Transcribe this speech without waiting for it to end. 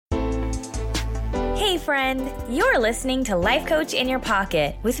Hey friend, you're listening to Life Coach in Your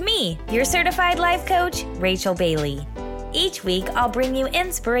Pocket with me, your certified life coach, Rachel Bailey. Each week, I'll bring you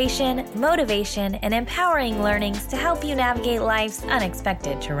inspiration, motivation, and empowering learnings to help you navigate life's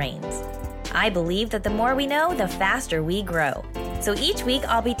unexpected terrains. I believe that the more we know, the faster we grow. So each week,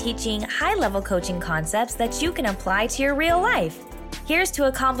 I'll be teaching high-level coaching concepts that you can apply to your real life. Here's to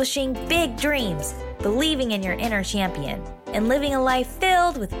accomplishing big dreams, believing in your inner champion, and living a life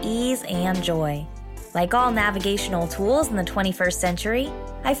filled with ease and joy. Like all navigational tools in the 21st century,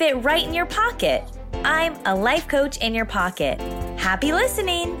 I fit right in your pocket. I'm a life coach in your pocket. Happy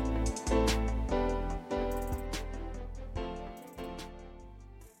listening!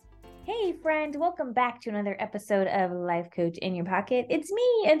 Hey friend, welcome back to another episode of Life Coach in Your Pocket.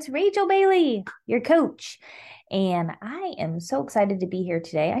 It's Rachel Bailey, your coach. And I am so excited to be here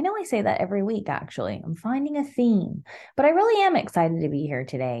today. I know I say that every week, actually. I'm finding a theme, but I really am excited to be here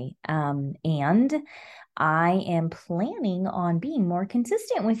today. And I am planning on being more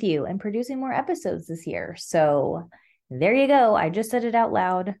consistent with you and producing more episodes this year. So there you go. I just said it out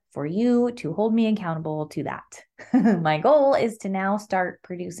loud for you to hold me accountable to that. My goal is to now start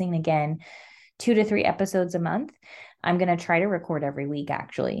producing again 2 to 3 episodes a month. I'm going to try to record every week,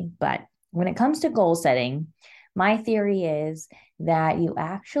 actually. But when it comes to goal setting, my theory is that you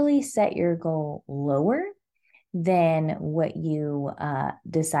actually set your goal lower than what you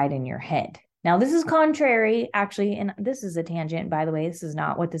decide in your head. Now, this is contrary, actually, and this is a tangent, by the way. This is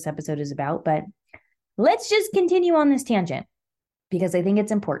not what this episode is about, but let's just continue on this tangent because I think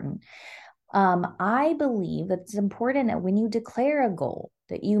it's important. I believe that it's important that when you declare a goal,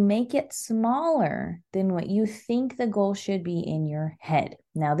 that you make it smaller than what you think the goal should be in your head.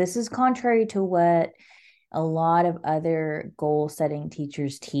 Now, this is contrary to what a lot of other goal-setting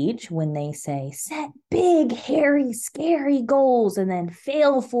teachers teach when they say, set big, hairy, scary goals and then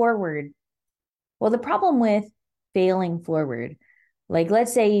fail forward. Well, the problem with failing forward, like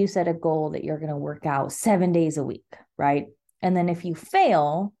let's say you set a goal that you're going to work out 7 days a week, right? And then if you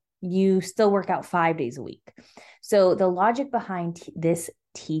fail, you still work out 5 days a week. So the logic behind this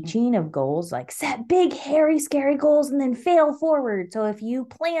teaching of goals, like set big, hairy, scary goals and then fail forward. So if you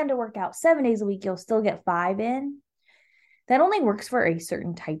plan to work out 7 days a week, you'll still get 5 in. That only works for a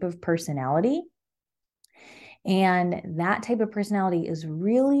certain type of personality. And that type of personality is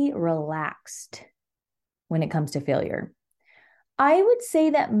really relaxed when it comes to failure. I would say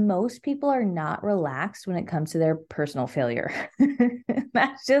that most people are not relaxed when it comes to their personal failure.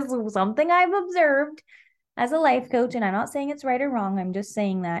 That's just something I've observed as a life coach, and I'm not saying it's right or wrong. I'm just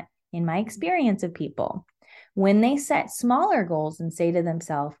saying that in my experience of people, when they set smaller goals and say to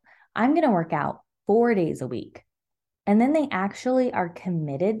themselves, I'm going to work out 4 days a week, and then they actually are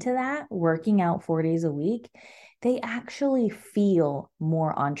committed to that, working out 4 days a week, they actually feel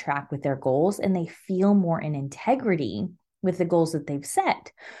more on track with their goals and they feel more in integrity with the goals that they've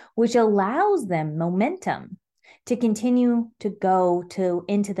set, which allows them momentum to continue to go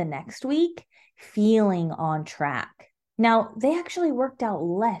into the next week feeling on track. Now, they actually worked out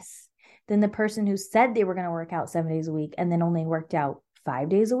less than the person who said they were going to work out 7 days a week and then only worked out 5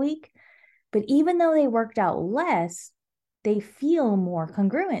 days a week. But even though they worked out less, they feel more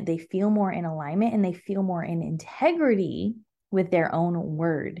congruent, they feel more in alignment, and they feel more in integrity with their own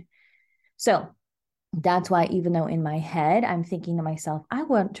word. So that's why even though in my head, I'm thinking to myself, I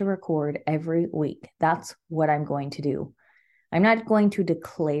want to record every week. That's what I'm going to do. I'm not going to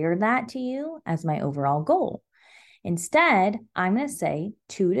declare that to you as my overall goal. Instead, I'm going to say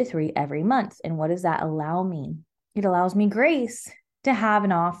 2 to 3 every month. And what does that allow me? It allows me grace to have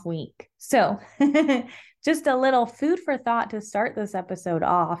an off week. So just a little food for thought to start this episode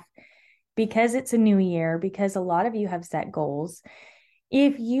off, because it's a new year, because a lot of you have set goals.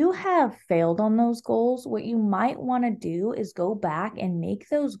 If you have failed on those goals, what you might want to do is go back and make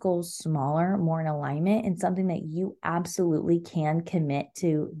those goals smaller, more in alignment, and something that you absolutely can commit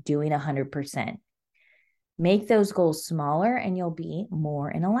to doing 100%. Make those goals smaller and you'll be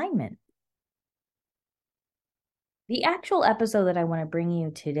more in alignment. The actual episode that I want to bring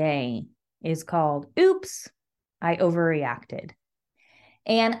you today is called Oops, I Overreacted.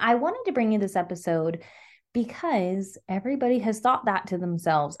 And I wanted to bring you this episode because everybody has thought that to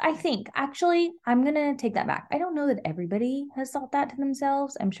themselves. I think, actually, I'm going to take that back. I don't know that everybody has thought that to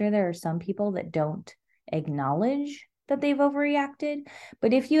themselves. I'm sure there are some people that don't acknowledge that they've overreacted.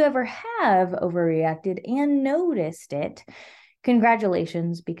 But if you ever have overreacted and noticed it,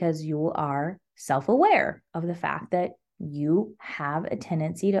 congratulations, because you are self-aware of the fact that you have a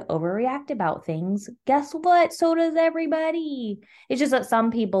tendency to overreact about things. Guess what? So does everybody. It's just that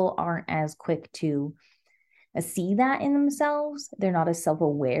some people aren't as quick to see that in themselves. They're not as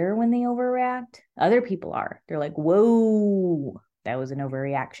self-aware when they overreact. Other people are. They're like, whoa, that was an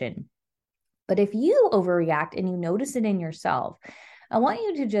overreaction. But if you overreact and you notice it in yourself, I want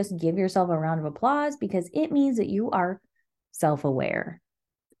you to just give yourself a round of applause because it means that you are self-aware.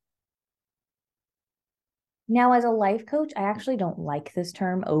 Now, as a life coach, I actually don't like this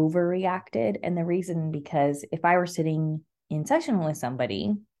term overreacted. And the reason because if I were sitting in session with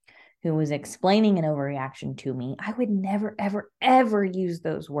somebody who was explaining an overreaction to me, I would never, ever, ever use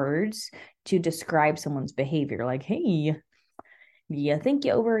those words to describe someone's behavior. Like, hey, do you think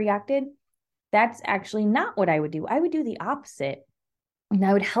you overreacted? That's actually not what I would do. I would do the opposite. And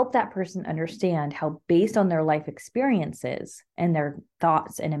I would help that person understand how, based on their life experiences and their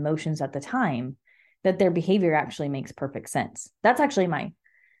thoughts and emotions at the time, that their behavior actually makes perfect sense. That's actually my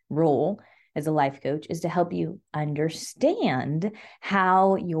role as a life coach, is to help you understand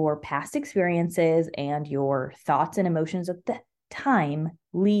how your past experiences and your thoughts and emotions at the time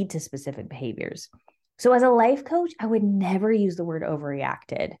lead to specific behaviors. So as a life coach, I would never use the word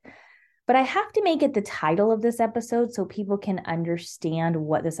overreacted. But I have to make it the title of this episode so people can understand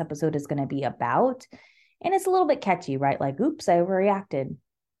what this episode is going to be about. And it's a little bit catchy, right? Like, oops, I overreacted.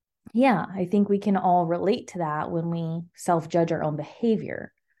 Yeah, I think we can all relate to that when we self-judge our own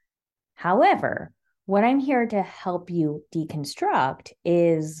behavior. However, what I'm here to help you deconstruct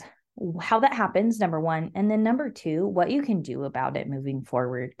is how that happens, number one, and then number two, what you can do about it moving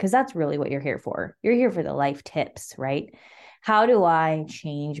forward, because that's really what you're here for. You're here for the life tips, right? How do I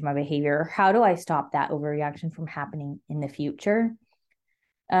change my behavior? How do I stop that overreaction from happening in the future?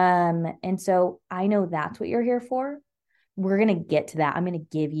 And so I know that's what you're here for. We're going to get to that. I'm going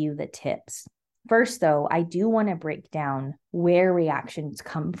to give you the tips. First, though, I do want to break down where reactions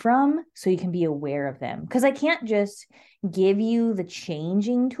come from so you can be aware of them. Because I can't just give you the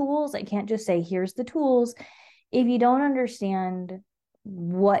changing tools. I can't just say, here's the tools, if you don't understand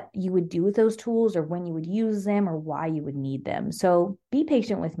what you would do with those tools or when you would use them or why you would need them. So be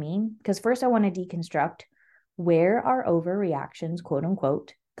patient with me, because first I want to deconstruct where our overreactions, quote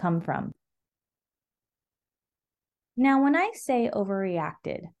unquote, come from. Now, when I say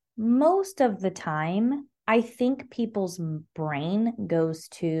overreacted, most of the time, I think people's brain goes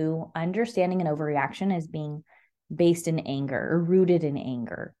to understanding an overreaction as being based in anger or rooted in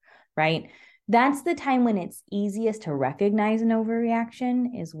anger, right? That's the time when it's easiest to recognize an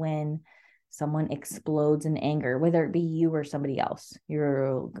overreaction, is when someone explodes in anger, whether it be you or somebody else.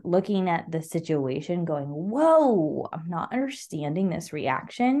 You're looking at the situation going, whoa, I'm not understanding this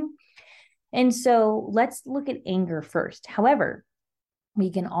reaction. And so let's look at anger first. However, we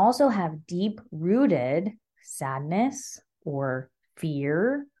can also have deep-rooted sadness or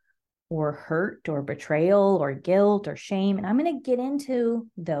fear or hurt or betrayal or guilt or shame. And I'm going to get into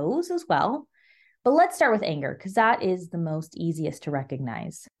those as well. But let's start with anger, because that is the most easiest to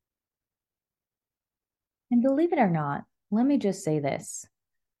recognize. And believe it or not, let me just say this.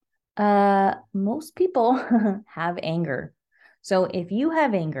 Most people have anger. So if you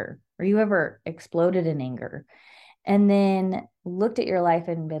have anger or you ever exploded in anger and then looked at your life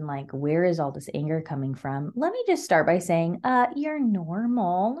and been like, where is all this anger coming from? Let me just start by saying, you're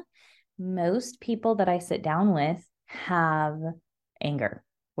normal. Most people that I sit down with have anger,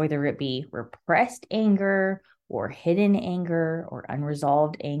 whether it be repressed anger or hidden anger or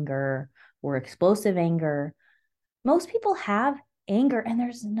unresolved anger or explosive anger. Most people have anger, and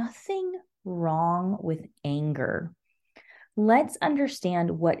there's nothing wrong with anger. Let's understand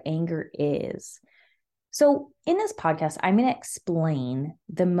what anger is. So in this podcast, I'm going to explain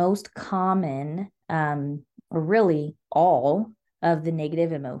the most common, or really all of the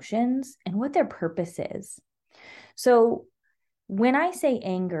negative emotions and what their purpose is. So when I say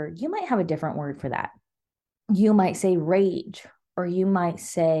anger, you might have a different word for that. You might say rage, or you might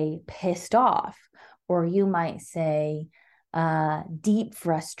say pissed off, or you might say deep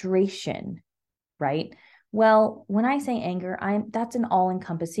frustration, right? Well, when I say anger, that's an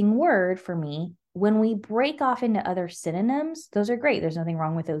all-encompassing word for me. When we break off into other synonyms, those are great. There's nothing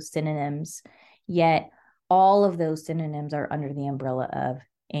wrong with those synonyms. Yet all of those synonyms are under the umbrella of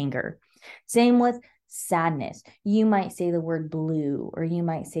anger. Same with sadness. You might say the word blue, or you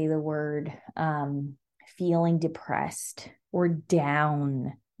might say the word feeling depressed or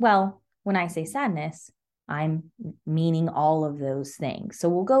down. Well, when I say sadness, I'm meaning all of those things. So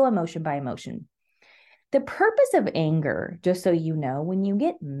we'll go emotion by emotion. The purpose of anger, just so you know, when you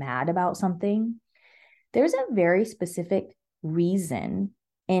get mad about something, there's a very specific reason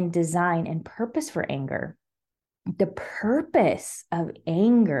and design and purpose for anger. The purpose of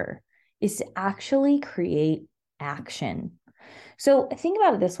anger is to actually create action. So think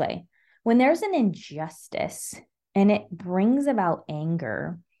about it this way. When there's an injustice and it brings about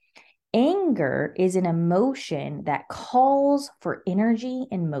anger, anger is an emotion that calls for energy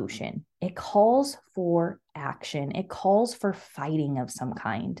and motion. It calls for action. It calls for fighting of some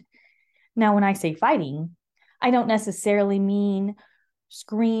kind. Now, when I say fighting, I don't necessarily mean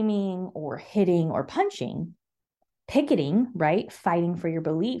screaming or hitting or punching. Picketing, right? Fighting for your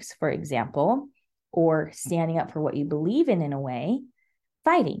beliefs, for example, or standing up for what you believe in a way,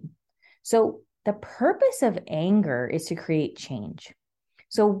 fighting. So the purpose of anger is to create change.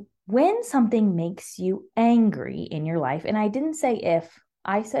 So when something makes you angry in your life, and I didn't say if,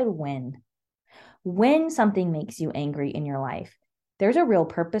 I said when something makes you angry in your life, there's a real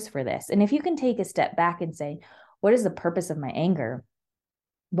purpose for this. And if you can take a step back and say, what is the purpose of my anger?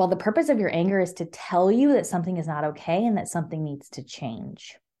 Well, the purpose of your anger is to tell you that something is not okay and that something needs to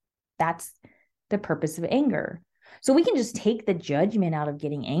change. That's the purpose of anger. So we can just take the judgment out of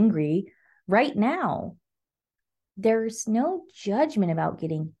getting angry right now. There's no judgment about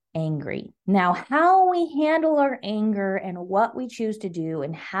getting angry. Now, how we handle our anger and what we choose to do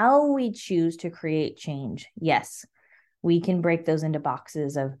and how we choose to create change, yes, we can break those into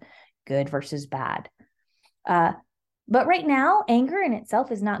boxes of good versus bad. But right now, anger in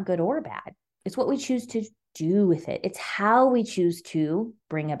itself is not good or bad. It's what we choose to do with it. It's how we choose to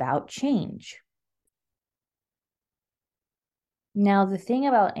bring about change. Now, the thing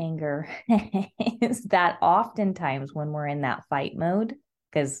about anger is that oftentimes when we're in that fight mode,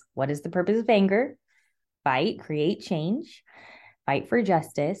 because what is the purpose of anger? Fight, create change, fight for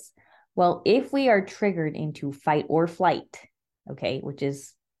justice. Well, if we are triggered into fight or flight, okay, which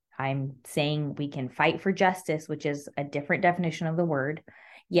is, I'm saying we can fight for justice, which is a different definition of the word.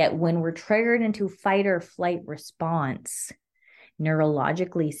 Yet when we're triggered into fight or flight response,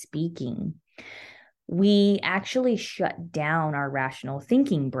 neurologically speaking, we actually shut down our rational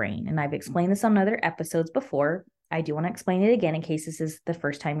thinking brain. And I've explained this on other episodes before. I do want to explain it again in case this is the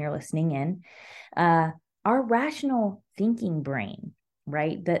first time you're listening in. Our rational thinking brain,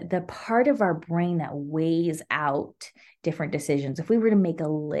 right? The part of our brain that weighs out different decisions. If we were to make a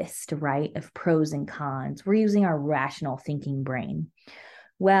list, right, of pros and cons, we're using our rational thinking brain.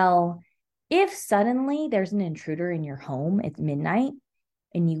 Well, if suddenly there's an intruder in your home at midnight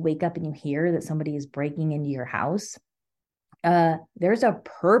and you wake up and you hear that somebody is breaking into your house, there's a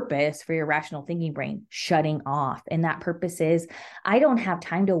purpose for your rational thinking brain shutting off. And that purpose is, I don't have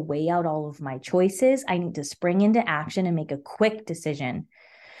time to weigh out all of my choices. I need to spring into action and make a quick decision.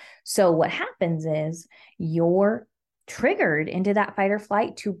 So what happens is you're triggered into that fight or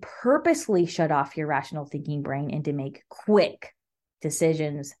flight to purposely shut off your rational thinking brain and to make quick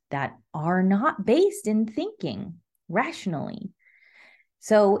decisions that are not based in thinking rationally.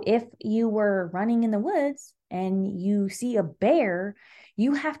 So if you were running in the woods and you see a bear,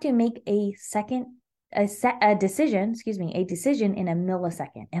 you have to make a decision in a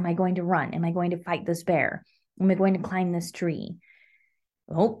millisecond. Am I going to run? Am I going to fight this bear? Am I going to climb this tree?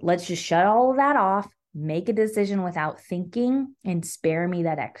 Oh, let's just shut all of that off, make a decision without thinking, and spare me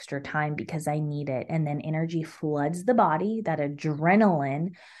that extra time because I need it. And then energy floods the body, that adrenaline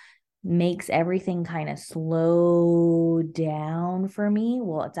makes everything kind of slow down for me.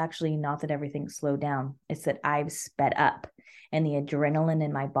 Well, it's actually not that everything's slowed down. It's that I've sped up and the adrenaline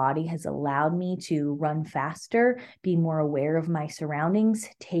in my body has allowed me to run faster, be more aware of my surroundings,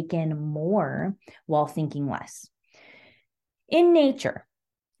 take in more while thinking less. In nature,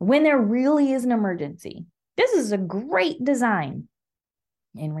 when there really is an emergency, this is a great design.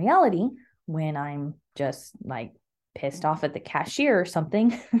 In reality, when I'm just like pissed off at the cashier or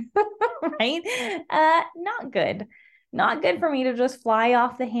something, right? Not good. Not good for me to just fly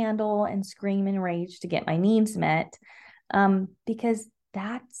off the handle and scream in rage to get my needs met, because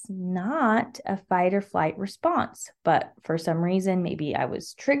that's not a fight or flight response. But for some reason, maybe I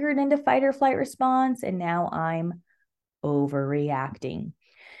was triggered into fight or flight response, and now I'm overreacting.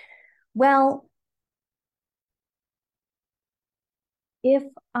 Well, if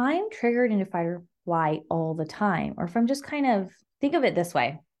I'm triggered into fight or flight all the time, or if I'm just kind of, think of it this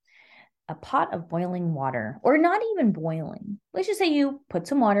way, a pot of boiling water, or not even boiling. Let's just say you put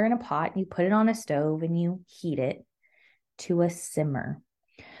some water in a pot, you put it on a stove and you heat it to a simmer.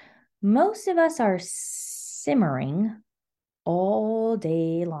 Most of us are simmering all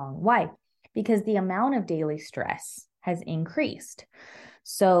day long. Why? Because the amount of daily stress has increased.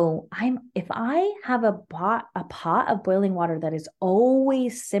 So if I have a pot of boiling water that is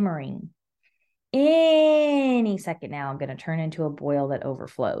always simmering, any second now I'm going to turn into a boil that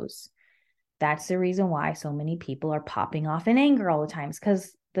overflows. That's the reason why so many people are popping off in anger all the time,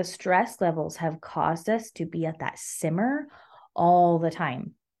 because the stress levels have caused us to be at that simmer all the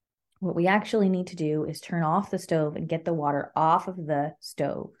time. What we actually need to do is turn off the stove and get the water off of the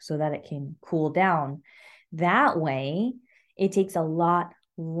stove so that it can cool down. That way, it takes a lot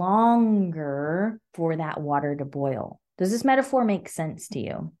longer for that water to boil. Does this metaphor make sense to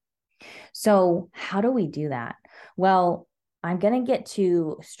you? So, how do we do that? Well, I'm going to get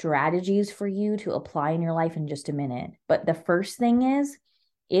to strategies for you to apply in your life in just a minute. But the first thing is,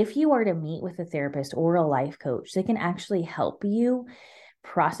 if you are to meet with a therapist or a life coach, they can actually help you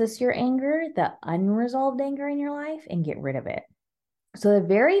process your anger, the unresolved anger in your life, and get rid of it. So the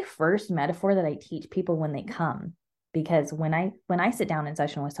very first metaphor that I teach people when they come, because when I sit down in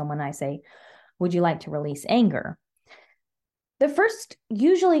session with someone, I say, would you like to release anger? The first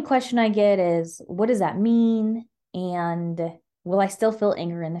usually question I get is, what does that mean? And will I still feel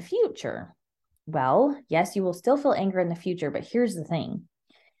anger in the future? Well, yes, you will still feel anger in the future, but here's the thing.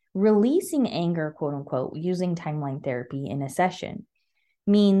 Releasing anger, quote unquote, using timeline therapy in a session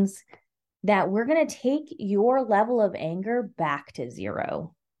means that we're going to take your level of anger back to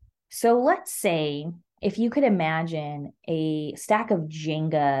zero. So let's say if you could imagine a stack of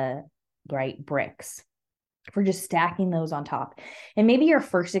Jenga, right, bricks, if we're just stacking those on top. And maybe your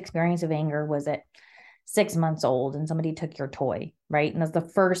first experience of anger was at 6 months old and somebody took your toy, right? And that's the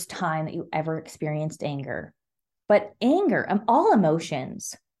first time that you ever experienced anger. But anger, all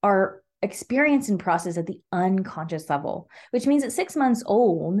emotions are experienced and processed at the unconscious level, which means at 6 months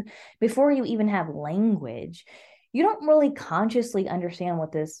old, before you even have language, you don't really consciously understand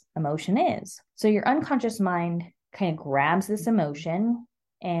what this emotion is. So your unconscious mind kind of grabs this emotion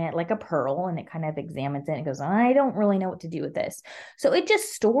and like a pearl, and it kind of examines it and goes, I don't really know what to do with this. So it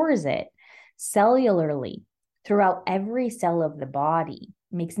just stores it cellularly throughout every cell of the body,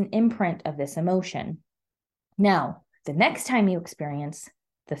 makes an imprint of this emotion. Now, the next time you experience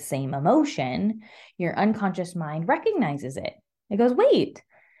the same emotion, your unconscious mind recognizes it. It goes, wait,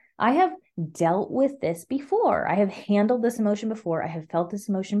 I have dealt with this before. I have handled this emotion before. I have felt this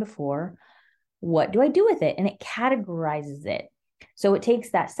emotion before. What do I do with it? And it categorizes it. So it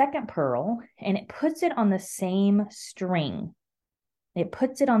takes that second pearl and it puts it on the same string. It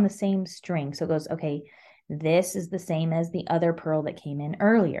puts it on the same string. So it goes, okay, this is the same as the other pearl that came in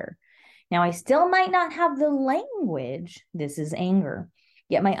earlier. Now, I still might not have the language. This is anger.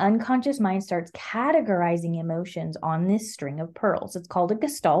 Yet my unconscious mind starts categorizing emotions on this string of pearls. It's called a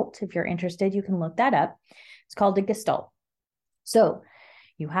gestalt. If you're interested, you can look that up. It's called a gestalt. So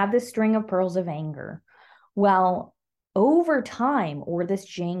you have this string of pearls of anger. Well, over time, or this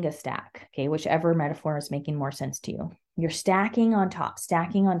Jenga stack, okay, whichever metaphor is making more sense to you, you're stacking on top,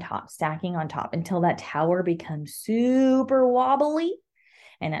 stacking on top, stacking on top until that tower becomes super wobbly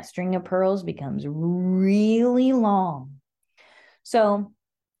and that string of pearls becomes really long. So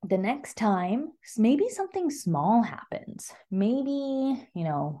the next time, maybe something small happens. Maybe,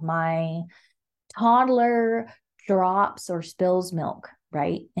 my toddler drops or spills milk,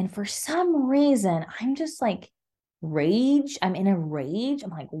 right? And for some reason, I'm just like rage. I'm in a rage.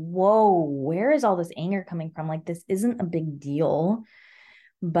 I'm like, whoa, where is all this anger coming from? Like, this isn't a big deal,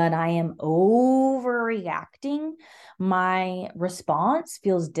 but I am overreacting. My response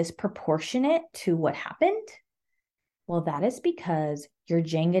feels disproportionate to what happened. Well, that is because your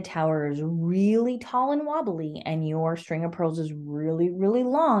Jenga tower is really tall and wobbly, and your string of pearls is really, really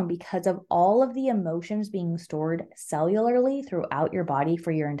long because of all of the emotions being stored cellularly throughout your body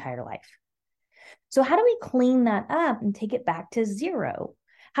for your entire life. So, how do we clean that up and take it back to zero?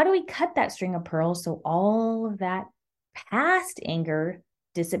 How do we cut that string of pearls so all of that past anger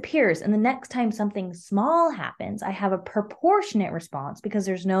disappears? And the next time something small happens, I have a proportionate response because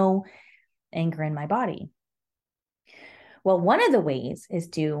there's no anger in my body. Well, one of the ways is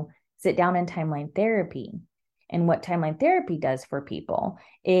to sit down in timeline therapy. And what timeline therapy does for people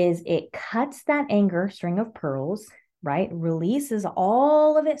is it cuts that anger string of pearls, right? Releases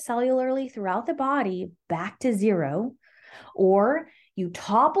all of it cellularly throughout the body back to zero. Or you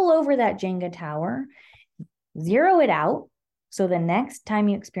topple over that Jenga tower, zero it out. So the next time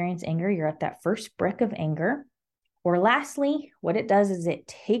you experience anger, you're at that first brick of anger. Or lastly, what it does is it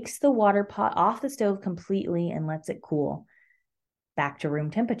takes the water pot off the stove completely and lets it cool back to room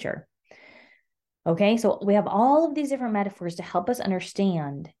temperature. Okay, so we have all of these different metaphors to help us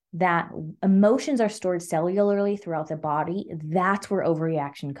understand that emotions are stored cellularly throughout the body. That's where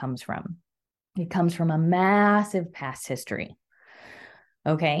overreaction comes from. It comes from a massive past history.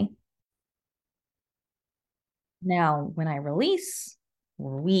 Okay. Now, when I release,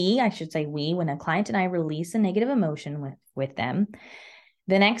 I should say when a client and I release a negative emotion with them,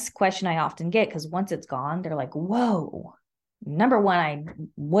 the next question I often get, because once it's gone, they're like, whoa, number one, I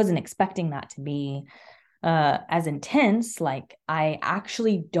wasn't expecting that to be as intense, like I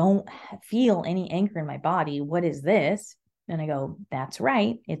actually don't feel any anger in my body. What is this? And I go, that's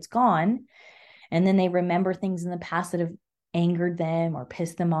right, it's gone. And then they remember things in the past that have angered them or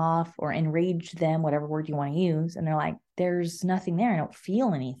pissed them off or enraged them, whatever word you want to use. And they're like, there's nothing there. I don't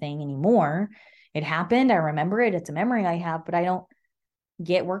feel anything anymore. It happened. I remember it. It's a memory I have, but I don't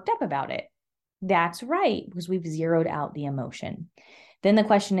get worked up about it. That's right, because we've zeroed out the emotion. Then the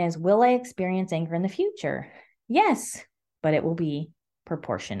question is, will I experience anger in the future? Yes, but it will be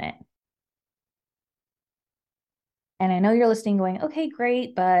proportionate. And I know you're listening going, okay,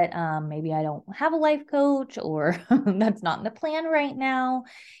 great, but maybe I don't have a life coach, or that's not in the plan right now.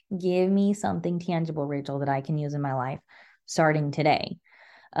 Give me something tangible, Rachel, that I can use in my life starting today.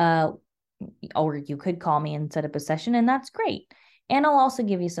 Or you could call me and set up a session, and that's great. And I'll also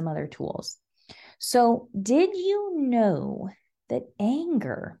give you some other tools. So, did you know that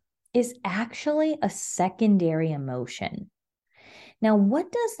anger is actually a secondary emotion? Now,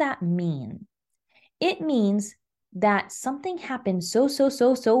 what does that mean? It means that something happens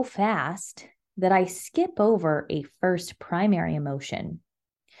so fast that I skip over a first primary emotion.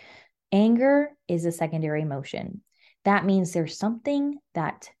 Anger is a secondary emotion. That means there's something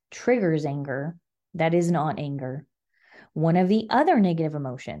that triggers anger that is not anger. One of the other negative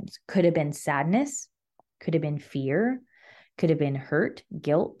emotions could have been sadness, could have been fear, could have been hurt,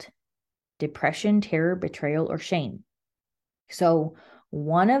 guilt, depression, terror, betrayal, or shame. So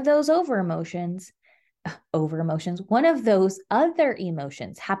one of those one of those other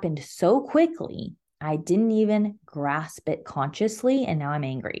emotions happened so quickly, I didn't even grasp it consciously, and now I'm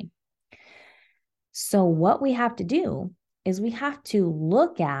angry. So what we have to do is we have to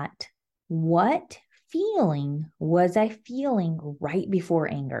look at what feeling was I feeling right before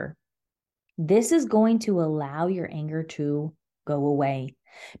anger. This is going to allow your anger to go away.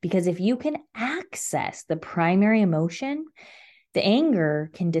 Because if you can access the primary emotion, the anger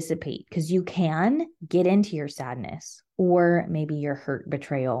can dissipate because you can get into your sadness, or maybe your hurt,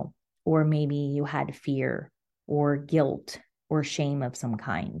 betrayal, or maybe you had fear or guilt or shame of some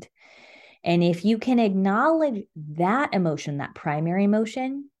kind. And if you can acknowledge that emotion, that primary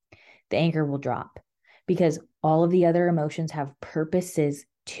emotion, the anger will drop, because all of the other emotions have purposes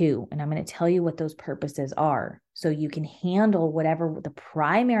too. And I'm going to tell you what those purposes are so you can handle whatever the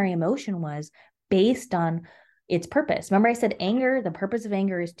primary emotion was based on its purpose. Remember, I said anger, the purpose of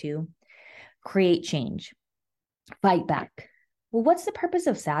anger is to create change, fight back. Well, what's the purpose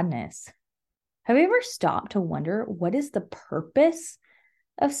of sadness? Have you ever stopped to wonder, what is the purpose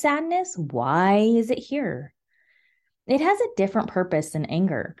of sadness? Why is it here? It has a different purpose than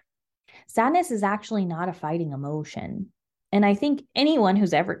anger. Sadness is actually not a fighting emotion. And I think anyone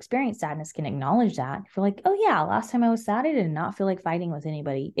who's ever experienced sadness can acknowledge that. If you're like, oh yeah, last time I was sad, I did not feel like fighting with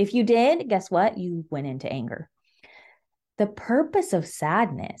anybody. If you did, guess what? You went into anger. The purpose of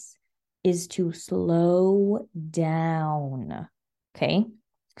sadness is to slow down. Okay.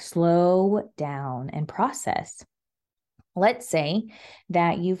 Slow down and process. Let's say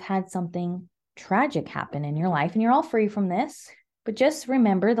that you've had something tragic happen in your life and you're all free from this, but just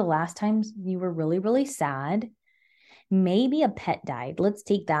remember the last times you were really, really sad. Maybe a pet died. Let's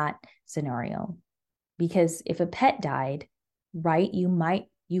take that scenario. Because if a pet died, right, you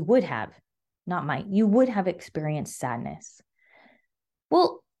would have experienced sadness.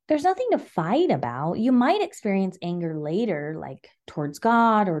 Well, there's nothing to fight about. You might experience anger later, like towards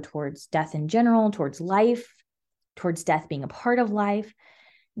God or towards death in general, towards life, towards death being a part of life,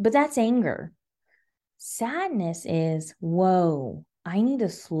 but that's anger. Sadness is, whoa, I need to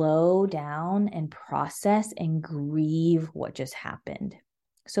slow down and process and grieve what just happened.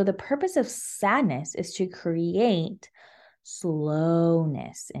 So the purpose of sadness is to create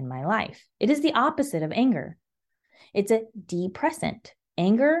slowness in my life. It is the opposite of anger. It's a depressant.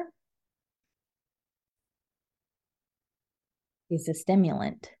 Anger is a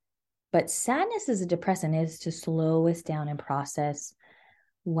stimulant, but sadness is a depressant. It is to slow us down and process,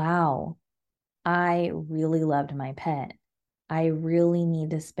 wow, I really loved my pet. I really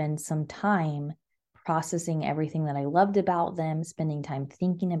need to spend some time processing everything that I loved about them, spending time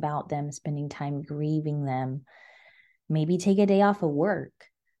thinking about them, spending time grieving them. Maybe take a day off of work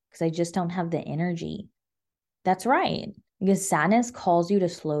because I just don't have the energy. That's right, because sadness calls you to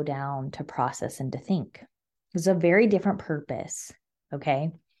slow down, to process, and to think. It's a very different purpose,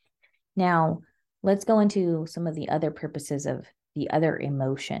 okay? Now, let's go into some of the other purposes of the other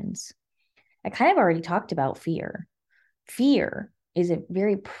emotions. I kind of already talked about fear. Fear is a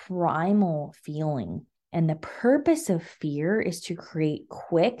very primal feeling. And the purpose of fear is to create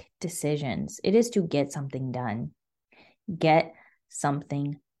quick decisions. It is to get something done. Get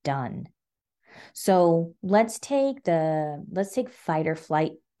something done. So let's take fight or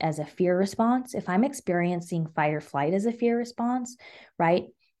flight as a fear response. If I'm experiencing fight or flight as a fear response, right?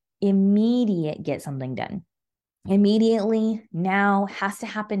 Immediate get something done. Immediately, now, has to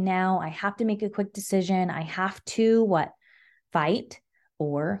happen now. I have to make a quick decision. I have to what? Fight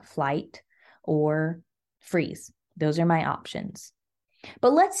or flight or freeze. Those are my options.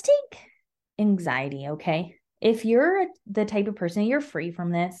 But let's take anxiety, okay? If you're the type of person, you're free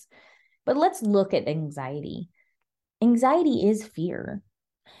from this, but let's look at anxiety. Anxiety is fear.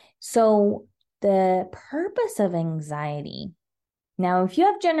 So the purpose of anxiety, now, if you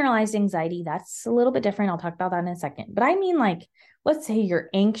have generalized anxiety, that's a little bit different. I'll talk about that in a second. But I mean, like, let's say you're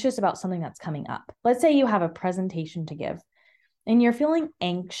anxious about something that's coming up. Let's say you have a presentation to give and you're feeling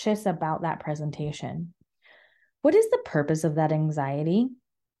anxious about that presentation. What is the purpose of that anxiety?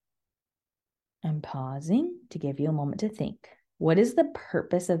 I'm pausing to give you a moment to think. What is the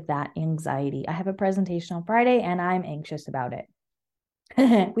purpose of that anxiety? I have a presentation on Friday and I'm anxious about it.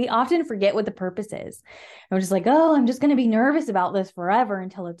 We often forget what the purpose is. And we're just like, oh, I'm just going to be nervous about this forever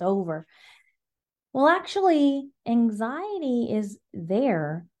until it's over. Well, actually, anxiety is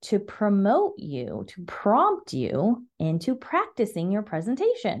there to promote you, to prompt you into practicing your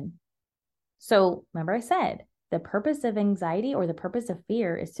presentation. So remember I said, the purpose of anxiety or the purpose of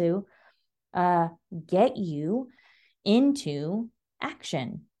fear is to get you into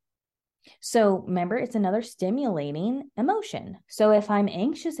action. So remember, it's another stimulating emotion. So if I'm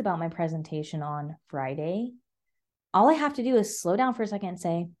anxious about my presentation on Friday, all I have to do is slow down for a second and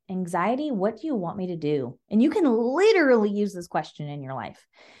say, anxiety, what do you want me to do? And you can literally use this question in your life.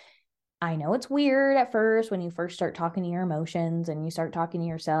 I know it's weird at first when you first start talking to your emotions and you start talking to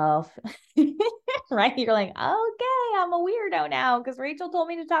yourself, right? You're like, okay, I'm a weirdo now because Rachel told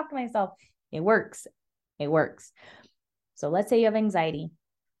me to talk to myself. It works. It works. So let's say you have anxiety.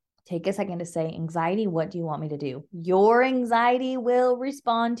 Take a second to say, anxiety, what do you want me to do? Your anxiety will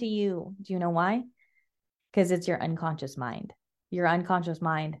respond to you. Do you know why? Because it's your unconscious mind. Your unconscious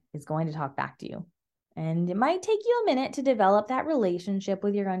mind is going to talk back to you. And it might take you a minute to develop that relationship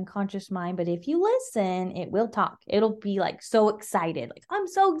with your unconscious mind, but if you listen, it will talk. It'll be like so excited, like, I'm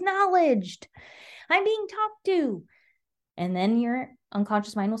so acknowledged. I'm being talked to. And then your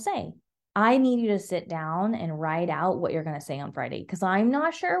unconscious mind will say, I need you to sit down and write out what you're going to say on Friday because I'm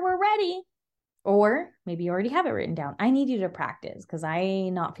not sure we're ready. Or maybe you already have it written down. I need you to practice because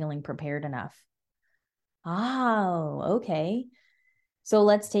I'm not feeling prepared enough. Oh, okay. So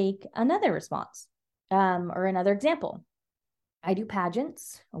let's take another response or another example. I do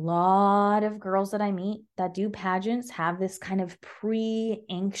pageants. A lot of girls that I meet that do pageants have this kind of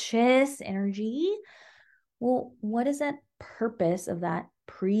pre-anxious energy. Well, what is that purpose of that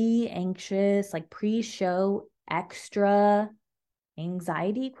pre-anxious, like pre-show extra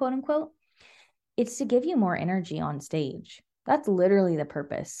anxiety, quote unquote? It's to give you more energy on stage. That's literally the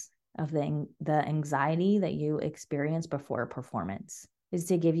purpose of the anxiety that you experience before a performance, is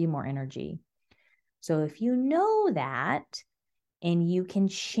to give you more energy. So if you know that and you can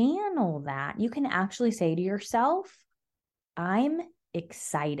channel that, you can actually say to yourself, I'm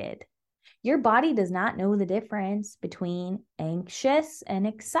excited. Your body does not know the difference between anxious and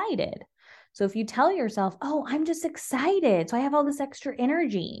excited. So if you tell yourself, oh, I'm just excited, so I have all this extra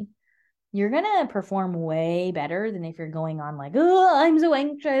energy, you're going to perform way better than if you're going on like, oh, I'm so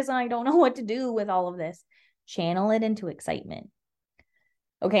anxious and I don't know what to do with all of this. Channel it into excitement.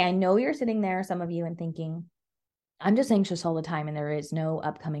 Okay, I know you're sitting there, some of you, and thinking, I'm just anxious all the time and there is no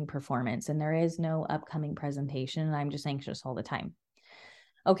upcoming performance and there is no upcoming presentation and I'm just anxious all the time.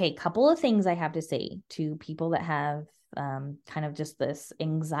 Okay, couple of things I have to say to people that have kind of just this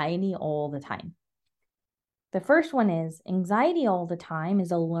anxiety all the time. The first one is anxiety all the time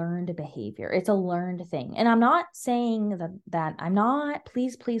is a learned behavior. It's a learned thing. And I'm not saying that I'm not,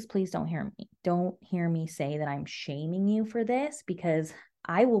 please don't hear me. Don't hear me say that I'm shaming you for this, because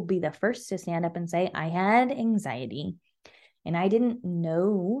I will be the first to stand up and say I had anxiety and I didn't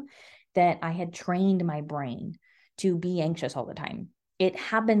know that I had trained my brain to be anxious all the time. It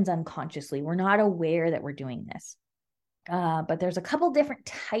happens unconsciously. We're not aware that we're doing this. But there's a couple different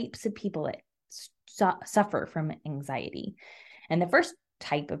types of people that suffer from anxiety. And the first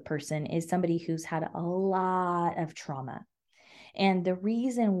type of person is somebody who's had a lot of trauma. And the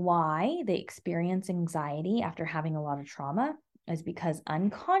reason why they experience anxiety after having a lot of trauma is because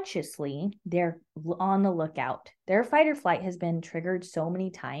unconsciously they're on the lookout. Their fight or flight has been triggered so many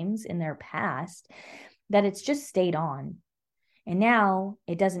times in their past that it's just stayed on. And now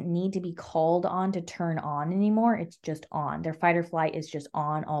it doesn't need to be called on to turn on anymore. It's just on. Their fight or flight is just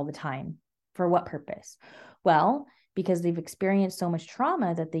on all the time. For what purpose? Well, because they've experienced so much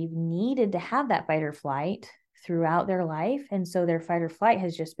trauma that they've needed to have that fight or flight throughout their life. And so their fight or flight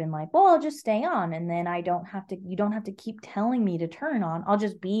has just been like, well, I'll just stay on. And then you don't have to keep telling me to turn on. I'll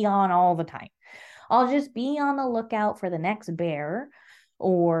just be on all the time. I'll just be on the lookout for the next bear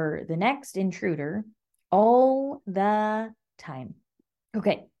or the next intruder all the time.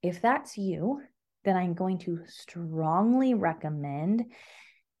 Okay, if that's you, then I'm going to strongly recommend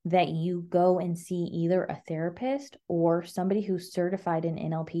that you go and see either a therapist or somebody who's certified in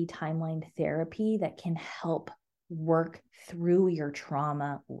NLP timeline therapy that can help work through your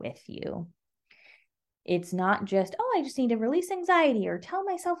trauma with you. It's not just, oh, I just need to release anxiety or tell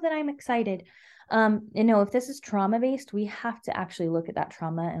myself that I'm excited. If this is trauma-based, we have to actually look at that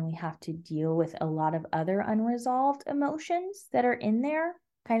trauma and we have to deal with a lot of other unresolved emotions that are in there,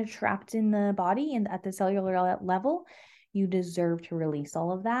 kind of trapped in the body and at the cellular level. You deserve to release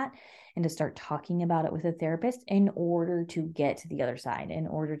all of that and to start talking about it with a therapist in order to get to the other side, in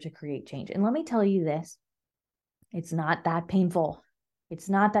order to create change. And let me tell you this, it's not that painful. It's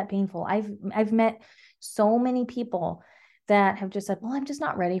not that painful. I've met so many people that have just said, well, I'm just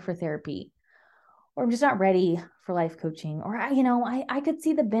not ready for therapy, or I'm just not ready for life coaching, or I could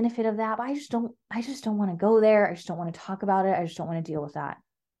see the benefit of that, but I just don't want to go there. I just don't want to talk about it. I just don't want to deal with that.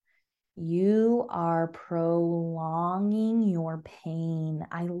 You are prolonging your pain.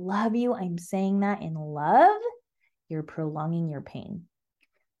 I love you. I'm saying that in love. You're prolonging your pain.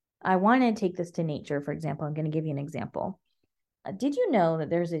 I want to take this to nature. For example, I'm going to give you an example. Did you know that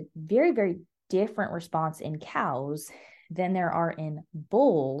there's a very, very different response in cows than there are in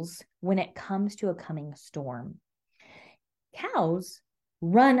bulls when it comes to a coming storm? Cows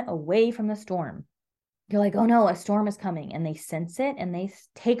run away from the storm. You're like, oh no, a storm is coming, and they sense it and they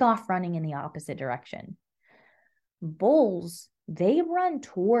take off running in the opposite direction. Bulls, they run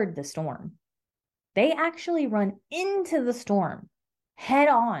toward the storm. They actually run into the storm head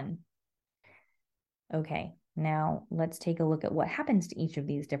on. Okay, now let's take a look at what happens to each of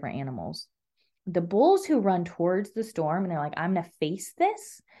these different animals. The bulls who run towards the storm and they're like, I'm going to face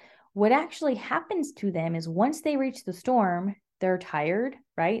this. What actually happens to them is once they reach the storm, they're tired,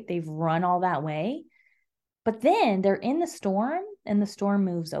 right? They've run all that way. But then they're in the storm and the storm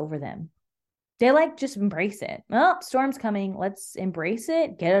moves over them. They just embrace it. Oh, storm's coming. Let's embrace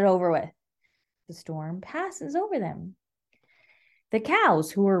it. Get it over with. The storm passes over them. The cows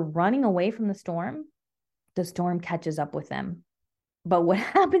who are running away from the storm catches up with them. But what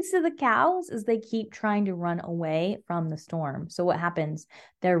happens to the cows is they keep trying to run away from the storm. So what happens?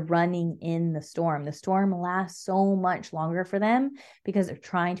 They're running in the storm. The storm lasts so much longer for them because they're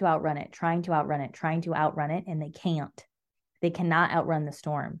trying to outrun it, and they can't. They cannot outrun the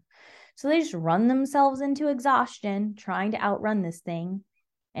storm. So they just run themselves into exhaustion trying to outrun this thing,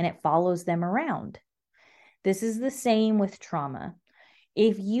 and it follows them around. This is the same with trauma.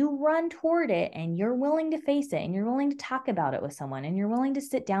 If you run toward it and you're willing to face it and you're willing to talk about it with someone and you're willing to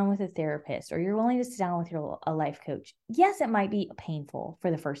sit down with a therapist or you're willing to sit down with a life coach, yes, it might be painful for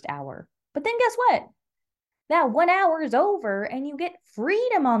the first hour. But then guess what? That 1 hour is over and you get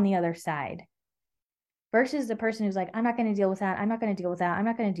freedom on the other side. Versus the person who's like, I'm not going to deal with that. I'm not going to deal with that. I'm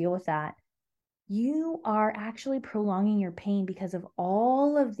not going to deal with that. You are actually prolonging your pain because of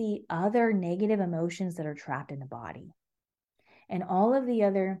all of the other negative emotions that are trapped in the body. And all of the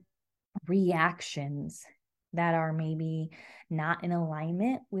other reactions that are maybe not in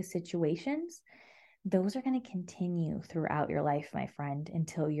alignment with situations, those are going to continue throughout your life, my friend,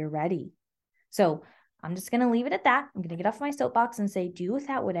 until you're ready. So I'm just going to leave it at that. I'm going to get off my soapbox and say, do with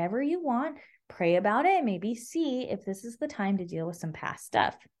that whatever you want. Pray about it. Maybe see if this is the time to deal with some past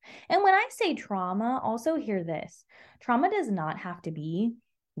stuff. And when I say trauma, also hear this. Trauma does not have to be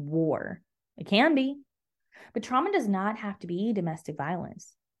war. It can be. But trauma does not have to be domestic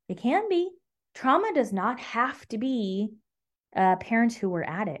violence. It can be. Trauma does not have to be parents who were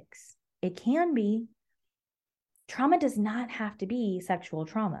addicts. It can be. Trauma does not have to be sexual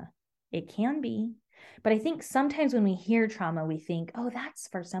trauma. It can be. But I think sometimes when we hear trauma, we think, oh, that's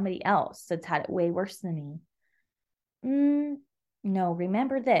for somebody else that's had it way worse than me. No,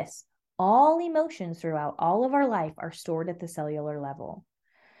 remember this. All emotions throughout all of our life are stored at the cellular level.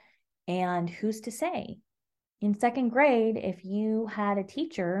 And who's to say? In second grade, if you had a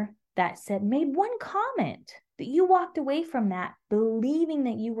teacher that made one comment that you walked away from that believing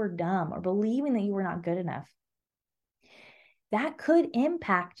that you were dumb or believing that you were not good enough, that could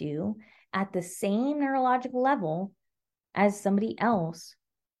impact you at the same neurological level as somebody else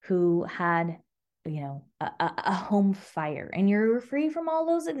who had, a home fire. And you're free from all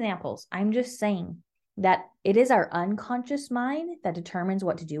those examples. I'm just saying that it is our unconscious mind that determines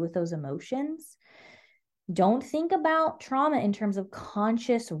what to do with those emotions. Don't think about trauma in terms of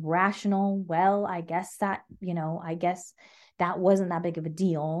conscious, rational, well, I guess that, I guess that wasn't that big of a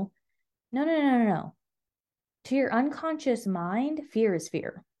deal. No, no, no, no, no. To your unconscious mind, fear is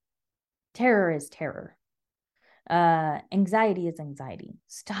fear. Terror is terror. Anxiety is anxiety.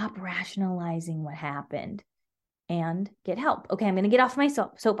 Stop rationalizing what happened and get help. Okay, I'm going to get off my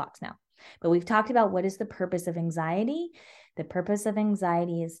soapbox now. But we've talked about what is the purpose of anxiety. The purpose of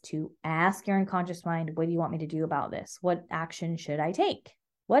anxiety is to ask your unconscious mind, what do you want me to do about this? What action should I take?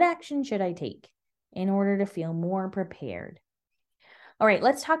 What action should I take in order to feel more prepared? All right,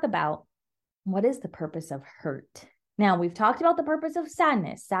 let's talk about what is the purpose of hurt. Now, we've talked about the purpose of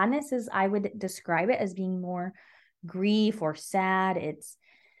sadness. Sadness is, I would describe it as being more grief or sad. It's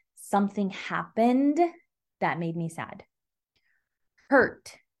something happened that made me sad.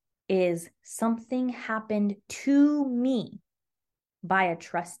 Hurt is something happened to me by a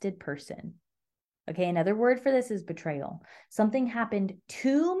trusted person. Okay, another word for this is betrayal. Something happened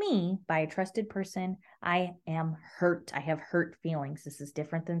to me by a trusted person. I am hurt. I have hurt feelings. This is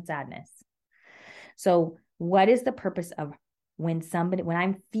different than sadness. So, what is the purpose of when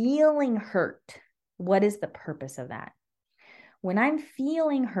I'm feeling hurt? What is the purpose of that? When I'm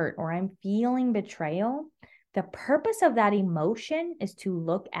feeling hurt or I'm feeling betrayal, the purpose of that emotion is to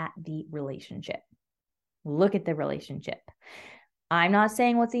look at the relationship. Look at the relationship. I'm not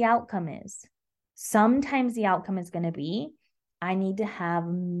saying what the outcome is. Sometimes the outcome is going to be, I need to have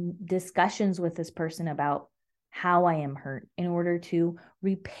discussions with this person about how I am hurt in order to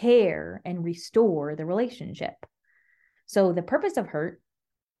repair and restore the relationship. So the purpose of hurt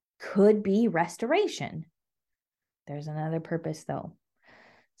could be restoration. There's another purpose though.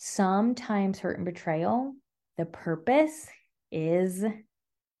 Sometimes hurt and betrayal, the purpose is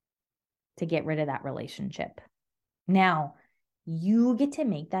to get rid of that relationship. Now, you get to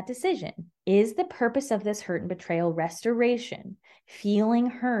make that decision. Is the purpose of this hurt and betrayal restoration, feeling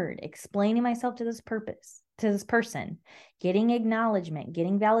heard, explaining myself to this person, getting acknowledgement,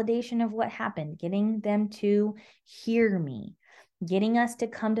 getting validation of what happened, getting them to hear me, getting us to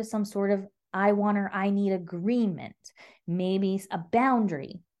come to some sort of I want or I need agreement, maybe a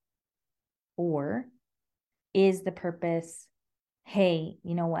boundary? Or is the purpose, hey,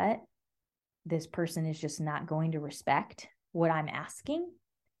 you know what? This person is just not going to respect what I'm asking,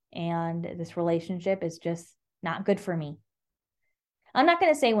 and this relationship is just not good for me. I'm not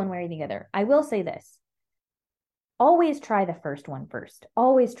going to say one way or the other. I will say this. Always try the first one first.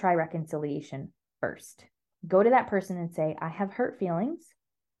 Always try reconciliation first. Go to that person and say, I have hurt feelings.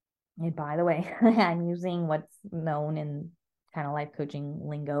 And by the way, I'm using what's known in kind of life coaching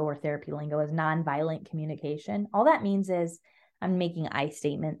lingo or therapy lingo as nonviolent communication. All that means is I'm making I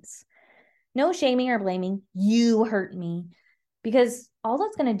statements. No shaming or blaming. You hurt me. Because all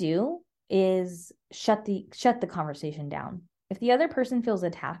that's going to do is shut the conversation down. If the other person feels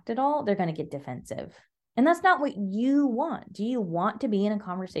attacked at all, they're going to get defensive. And that's not what you want. Do you want to be in a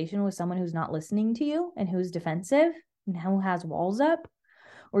conversation with someone who's not listening to you and who's defensive and who has walls up?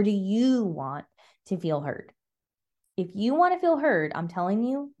 Or do you want to feel heard? If you want to feel heard, I'm telling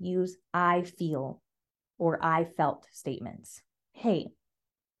you, use I feel or I felt statements. Hey,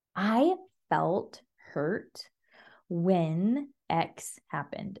 I felt hurt when X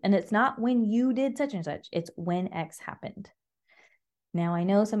happened. And it's not when you did such and such, it's when X happened. Now, I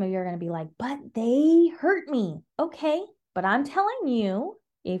know some of you are going to be like, but they hurt me. Okay, but I'm telling you,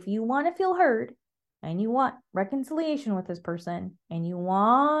 if you want to feel heard and you want reconciliation with this person and you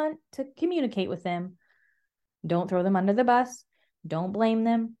want to communicate with them, don't throw them under the bus. Don't blame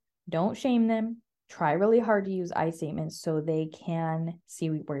them. Don't shame them. Try really hard to use I statements so they can see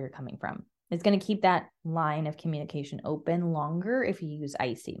where you're coming from. It's going to keep that line of communication open longer if you use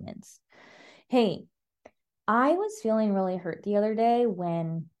I statements. Hey, I was feeling really hurt the other day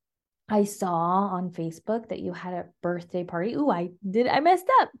when I saw on Facebook that you had a birthday party. Ooh, I messed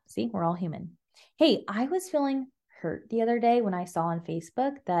up. See, we're all human. Hey, I was feeling hurt the other day when I saw on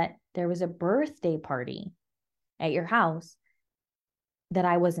Facebook that there was a birthday party at your house that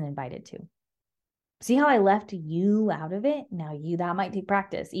I wasn't invited to. See how I left you out of it? Now that might take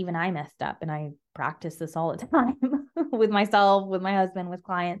practice. Even I messed up and I practice this all the time with myself, with my husband, with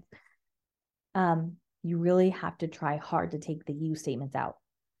clients. You really have to try hard to take the you statements out.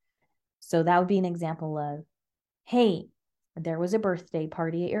 So that would be an example of, hey, there was a birthday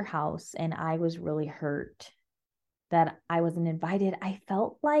party at your house and I was really hurt that I wasn't invited. I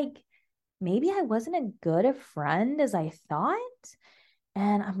felt like maybe I wasn't as good a friend as I thought.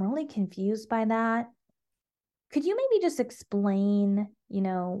 And I'm really confused by that. Could you maybe just explain,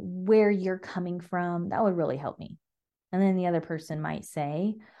 where you're coming from? That would really help me. And then the other person might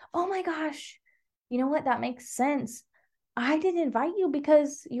say, oh my gosh, you know what? That makes sense. I didn't invite you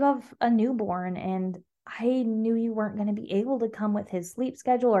because you have a newborn and I knew you weren't going to be able to come with his sleep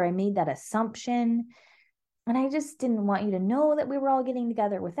schedule, or I made that assumption. And I just didn't want you to know that we were all getting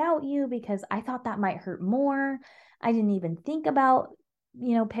together without you because I thought that might hurt more. I didn't even think about,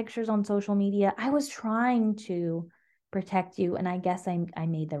 pictures on social media. I was trying to protect you. And I guess I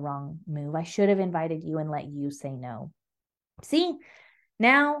made the wrong move. I should have invited you and let you say no. See,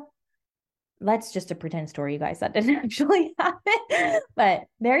 now that's just a pretend story, you guys. That didn't actually happen. But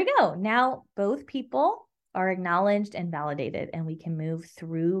there you go. Now both people are acknowledged and validated, and we can move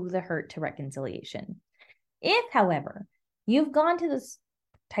through the hurt to reconciliation. If, however, you've gone to this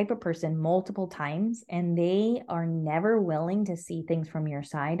type of person multiple times and they are never willing to see things from your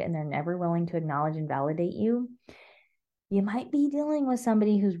side and they're never willing to acknowledge and validate you, you might be dealing with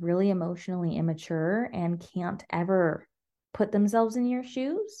somebody who's really emotionally immature and can't ever put themselves in your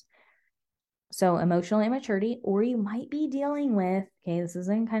shoes. So emotional immaturity, or you might be dealing with, okay, this is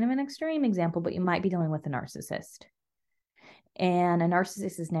kind of an extreme example, but you might be dealing with a narcissist. And a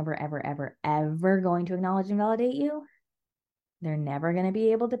narcissist is never, ever, ever, ever going to acknowledge and validate you. They're never going to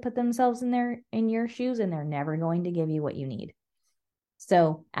be able to put themselves in your shoes, and they're never going to give you what you need.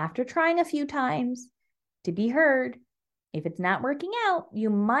 So after trying a few times to be heard, if it's not working out, you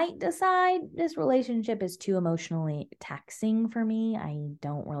might decide this relationship is too emotionally taxing for me. I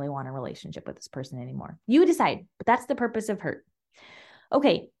don't really want a relationship with this person anymore. You decide, but that's the purpose of hurt.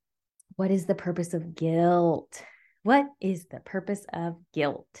 Okay, what is the purpose of guilt? What is the purpose of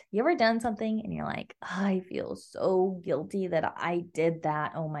guilt? You ever done something and you're like, I feel so guilty that I did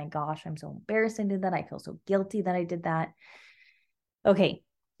that. Oh my gosh, I'm so embarrassed I did that. I feel so guilty that I did that. Okay,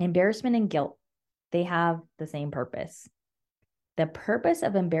 embarrassment and guilt, they have the same purpose. The purpose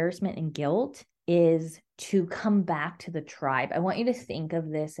of embarrassment and guilt is to come back to the tribe. I want you to think of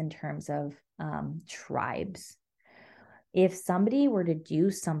this in terms of tribes. If somebody were to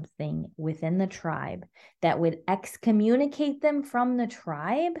do something within the tribe that would excommunicate them from the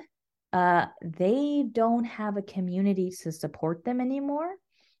tribe, they don't have a community to support them anymore.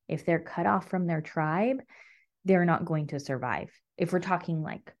 If they're cut off from their tribe, they're not going to survive. If we're talking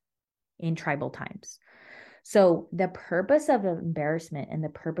like in tribal times. So the purpose of embarrassment and the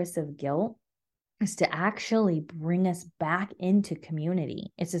purpose of guilt is to actually bring us back into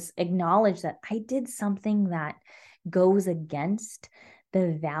community. It's just acknowledge that I did something that goes against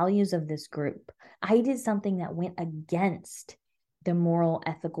the values of this group. I did something that went against the moral,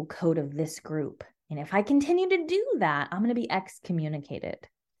 ethical code of this group. And if I continue to do that, I'm going to be excommunicated.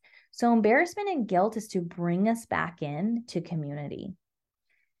 So embarrassment and guilt is to bring us back in to community.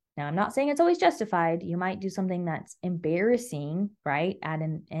 Now, I'm not saying it's always justified. You might do something that's embarrassing, right?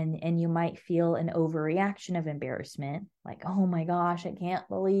 And you might feel an overreaction of embarrassment, like, oh my gosh, I can't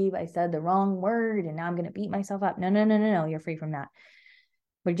believe I said the wrong word and now I'm going to beat myself up. No. You're free from that.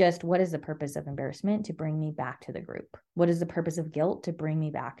 But just, what is the purpose of embarrassment? To bring me back to the group. What is the purpose of guilt? To bring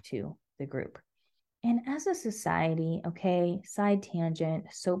me back to the group. And as a society, okay, side tangent,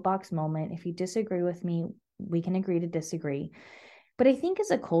 soapbox moment. If you disagree with me, we can agree to disagree. But I think as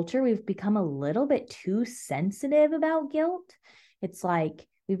a culture, we've become a little bit too sensitive about guilt. It's like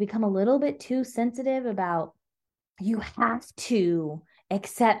we've become a little bit too sensitive about, you have to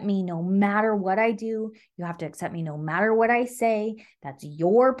accept me no matter what I do. You have to accept me no matter what I say. That's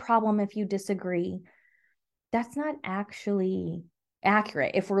your problem if you disagree. That's not actually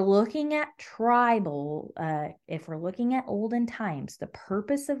accurate. If we're looking at tribal, if we're looking at olden times, the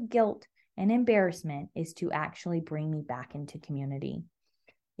purpose of guilt and embarrassment is to actually bring me back into community.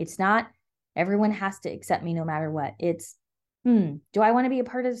 It's not everyone has to accept me no matter what. It's, do I want to be a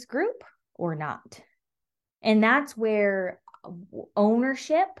part of this group or not? And that's where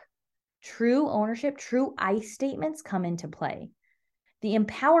ownership, true I statements come into play. The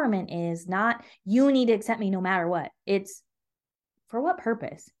empowerment is not, you need to accept me no matter what. It's, for what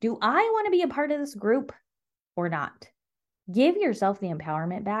purpose? Do I want to be a part of this group or not? Give yourself the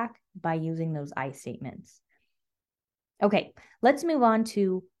empowerment back by using those I statements. Okay, let's move on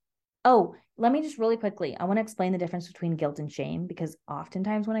to, let me just really quickly, I want to explain the difference between guilt and shame, because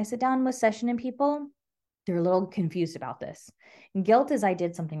oftentimes when I sit down with session and people, they're a little confused about this. Guilt is I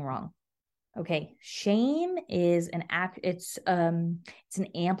did something wrong. Okay, shame is it's an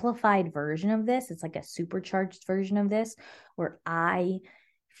amplified version of this. It's like a supercharged version of this, where I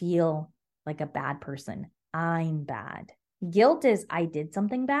feel like a bad person. I'm bad. Guilt is I did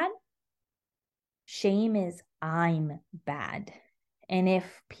something bad. Shame is I'm bad. And if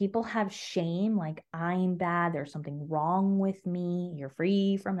people have shame, like I'm bad, there's something wrong with me, you're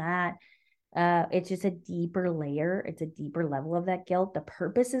free from that. It's just a deeper layer. It's a deeper level of that guilt. The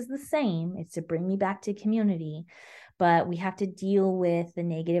purpose is the same. It's to bring me back to community, but we have to deal with the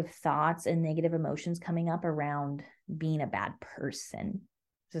negative thoughts and negative emotions coming up around being a bad person.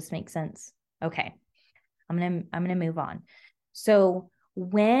 Does this make sense? Okay. I'm going to move on. So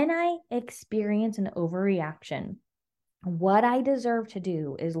when I experience an overreaction, what I deserve to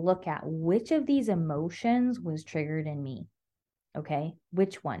do is look at which of these emotions was triggered in me. Okay.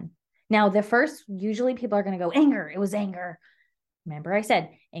 Which one? Now, the first, usually people are going to go, anger. It was anger. Remember, I said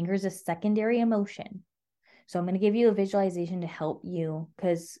anger is a secondary emotion. So I'm going to give you a visualization to help you,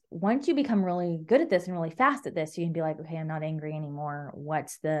 because once you become really good at this and really fast at this, you can be like, okay, I'm not angry anymore.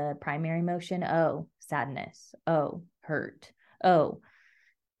 What's the primary emotion? Oh, sadness. Oh, hurt. Oh,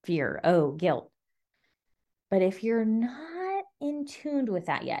 fear. Oh, guilt. But if you're not in tune with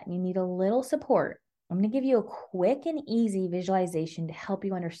that yet, you need a little support. I'm going to give you a quick and easy visualization to help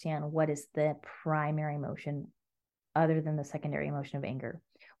you understand what is the primary emotion other than the secondary emotion of anger.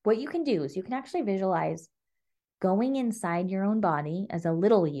 What you can do is you can actually visualize going inside your own body as a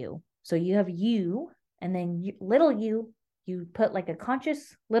little you. So you have you, and then little you put like a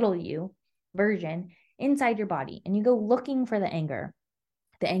conscious little you version inside your body, and you go looking for the anger.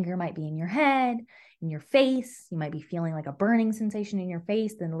 The anger might be in your head, in your face. You might be feeling like a burning sensation in your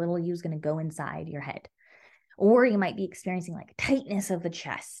face. Then the little you is going to go inside your head. Or you might be experiencing like tightness of the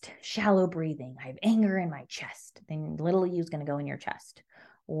chest, shallow breathing. I have anger in my chest. Then little you is going to go in your chest.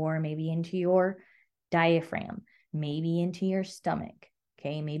 Or maybe into your diaphragm, maybe into your stomach,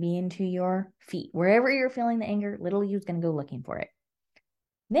 okay, maybe into your feet. Wherever you're feeling the anger, little you is going to go looking for it.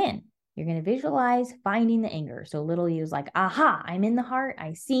 Then you're going to visualize finding the anger. So little you is like, aha, I'm in the heart.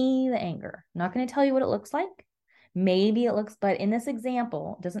 I see the anger. I'm not going to tell you what it looks like. Maybe it looks, but in this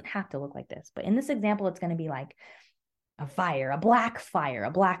example, it doesn't have to look like this. But in this example, it's going to be like a fire, a black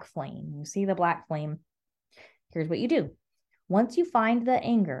flame. You see the black flame. Here's what you do. Once you find the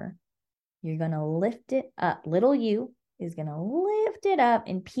anger, you're going to lift it up. Little you is going to lift it up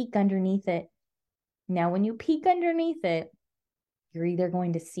and peek underneath it. Now, when you peek underneath it, you're either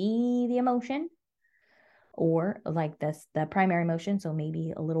going to see the emotion or like this, the primary emotion. So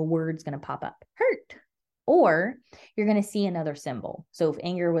maybe a little word's going to pop up, hurt, or you're going to see another symbol. So if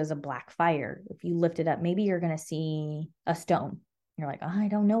anger was a black fire, if you lift it up, maybe you're going to see a stone. You're like, oh, I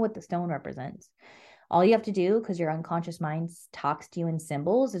don't know what the stone represents. All you have to do, because your unconscious mind talks to you in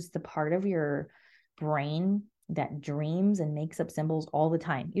symbols, is the part of your brain that dreams and makes up symbols all the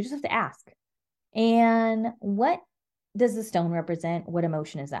time. You just have to ask. And what does the stone represent? What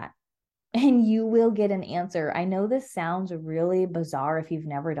emotion is that? And you will get an answer. I know this sounds really bizarre if you've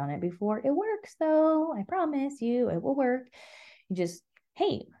never done it before. It works though. I promise you it will work. You just,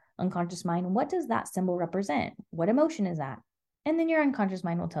 hey, unconscious mind, what does that symbol represent? What emotion is that? And then your unconscious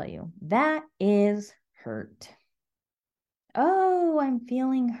mind will tell you that is hurt. Oh, I'm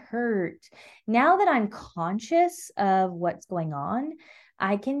feeling hurt. Now that I'm conscious of what's going on,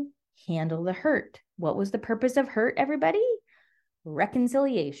 I can handle the hurt. What was the purpose of hurt, everybody?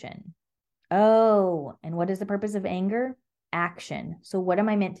 Reconciliation. Oh, and what is the purpose of anger? Action. So what am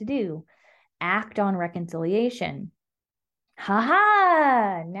I meant to do? Act on reconciliation.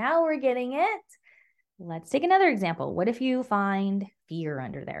 Ha! Now we're getting it. Let's take another example. What if you find fear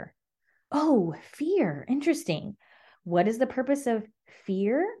under there? Oh, fear. Interesting. What is the purpose of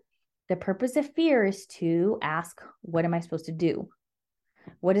fear? The purpose of fear is to ask, what am I supposed to do?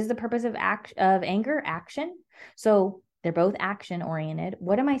 What is the purpose of anger? Action. So they're both action oriented.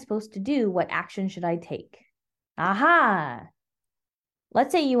 What am I supposed to do? What action should I take? Aha.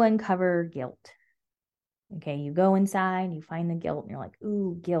 Let's say you uncover guilt. Okay, you go inside, you find the guilt, and you're like,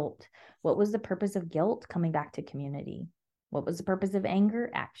 ooh, guilt. What was the purpose of guilt? Coming back to community. What was the purpose of anger?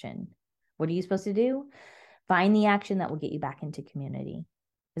 Action. What are you supposed to do? Find the action that will get you back into community.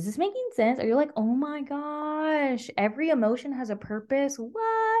 Is this making sense? Are you like, oh my gosh, every emotion has a purpose?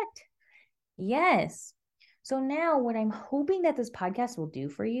 What? Yes. So now what I'm hoping that this podcast will do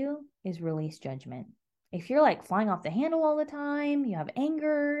for you is release judgment. If you're like flying off the handle all the time, you have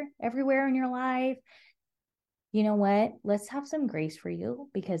anger everywhere in your life, you know what? Let's have some grace for you,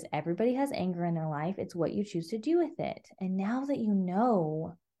 because everybody has anger in their life. It's what you choose to do with it. And now that you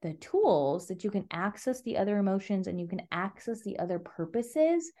know the tools that you can access the other emotions and you can access the other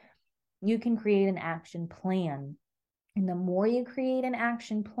purposes, you can create an action plan. And the more you create an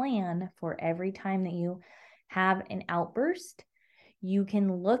action plan for every time that you have an outburst, you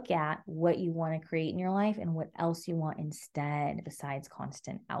can look at what you want to create in your life and what else you want instead besides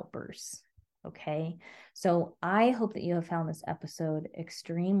constant outbursts. Okay. So I hope that you have found this episode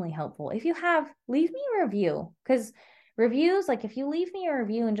extremely helpful. If you have, leave me a review, because Reviews, like if you leave me a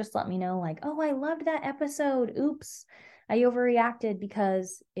review and just let me know like, oh, I loved that episode. Oops, I overreacted,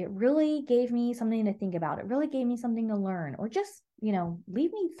 because it really gave me something to think about. It really gave me something to learn. Or just,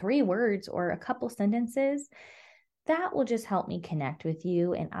 leave me 3 words or a couple sentences. That will just help me connect with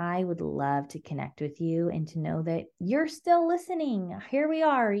you. And I would love to connect with you and to know that you're still listening. Here we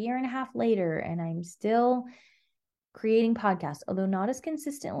are, a year and a half later, and I'm still creating podcasts, although not as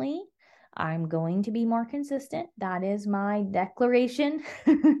consistently. I'm going to be more consistent. That is my declaration.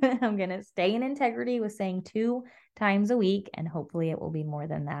 I'm going to stay in integrity with saying 2 times a week, and hopefully it will be more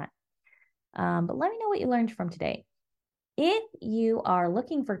than that. But let me know what you learned from today. If you are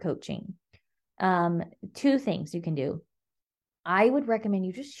looking for coaching, 2 things you can do. I would recommend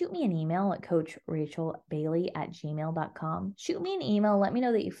you just shoot me an email at coachrachelbailey@gmail.com. Shoot me an email. Let me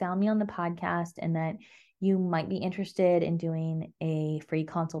know that you found me on the podcast and that you might be interested in doing a free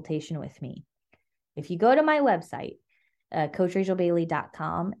consultation with me. If you go to my website,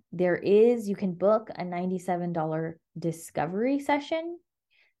 coachrachelbailey.com, you can book a $97 discovery session.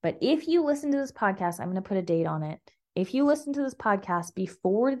 But if you listen to this podcast, I'm going to put a date on it. If you listen to this podcast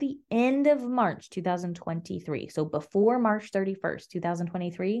before the end of March 2023, so before March 31st,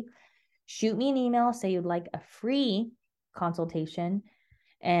 2023, shoot me an email, say you'd like a free consultation,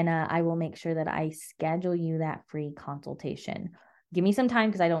 and I will make sure that I schedule you that free consultation. Give me some time,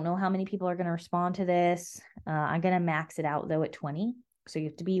 because I don't know how many people are going to respond to this. I'm going to max it out, though, at 20. So you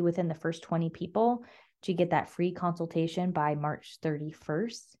have to be within the first 20 people to get that free consultation by March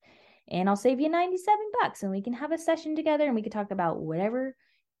 31st. And I'll save you $97, and we can have a session together, and we can talk about whatever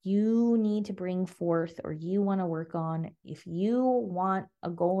you need to bring forth or you want to work on. If you want a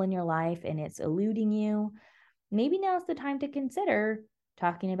goal in your life and it's eluding you, maybe now's the time to consider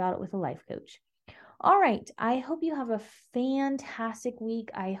talking about it with a life coach. All right. I hope you have a fantastic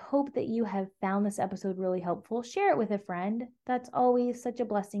week. I hope that you have found this episode really helpful. Share it with a friend. That's always such a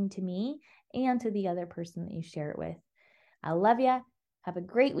blessing to me and to the other person that you share it with. I love you. Have a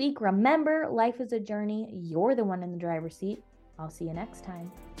great week. Remember, life is a journey. You're the one in the driver's seat. I'll see you next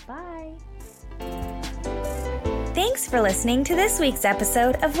time. Bye. Thanks for listening to this week's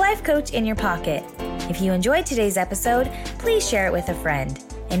episode of Life Coach in Your Pocket. If you enjoyed today's episode, please share it with a friend.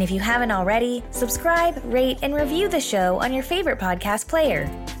 And if you haven't already, subscribe, rate, and review the show on your favorite podcast player.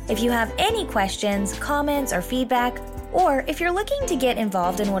 If you have any questions, comments, or feedback, or if you're looking to get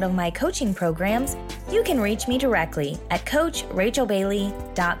involved in one of my coaching programs, you can reach me directly at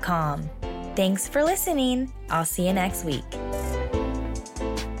coachrachelbailey.com. Thanks for listening. I'll see you next week.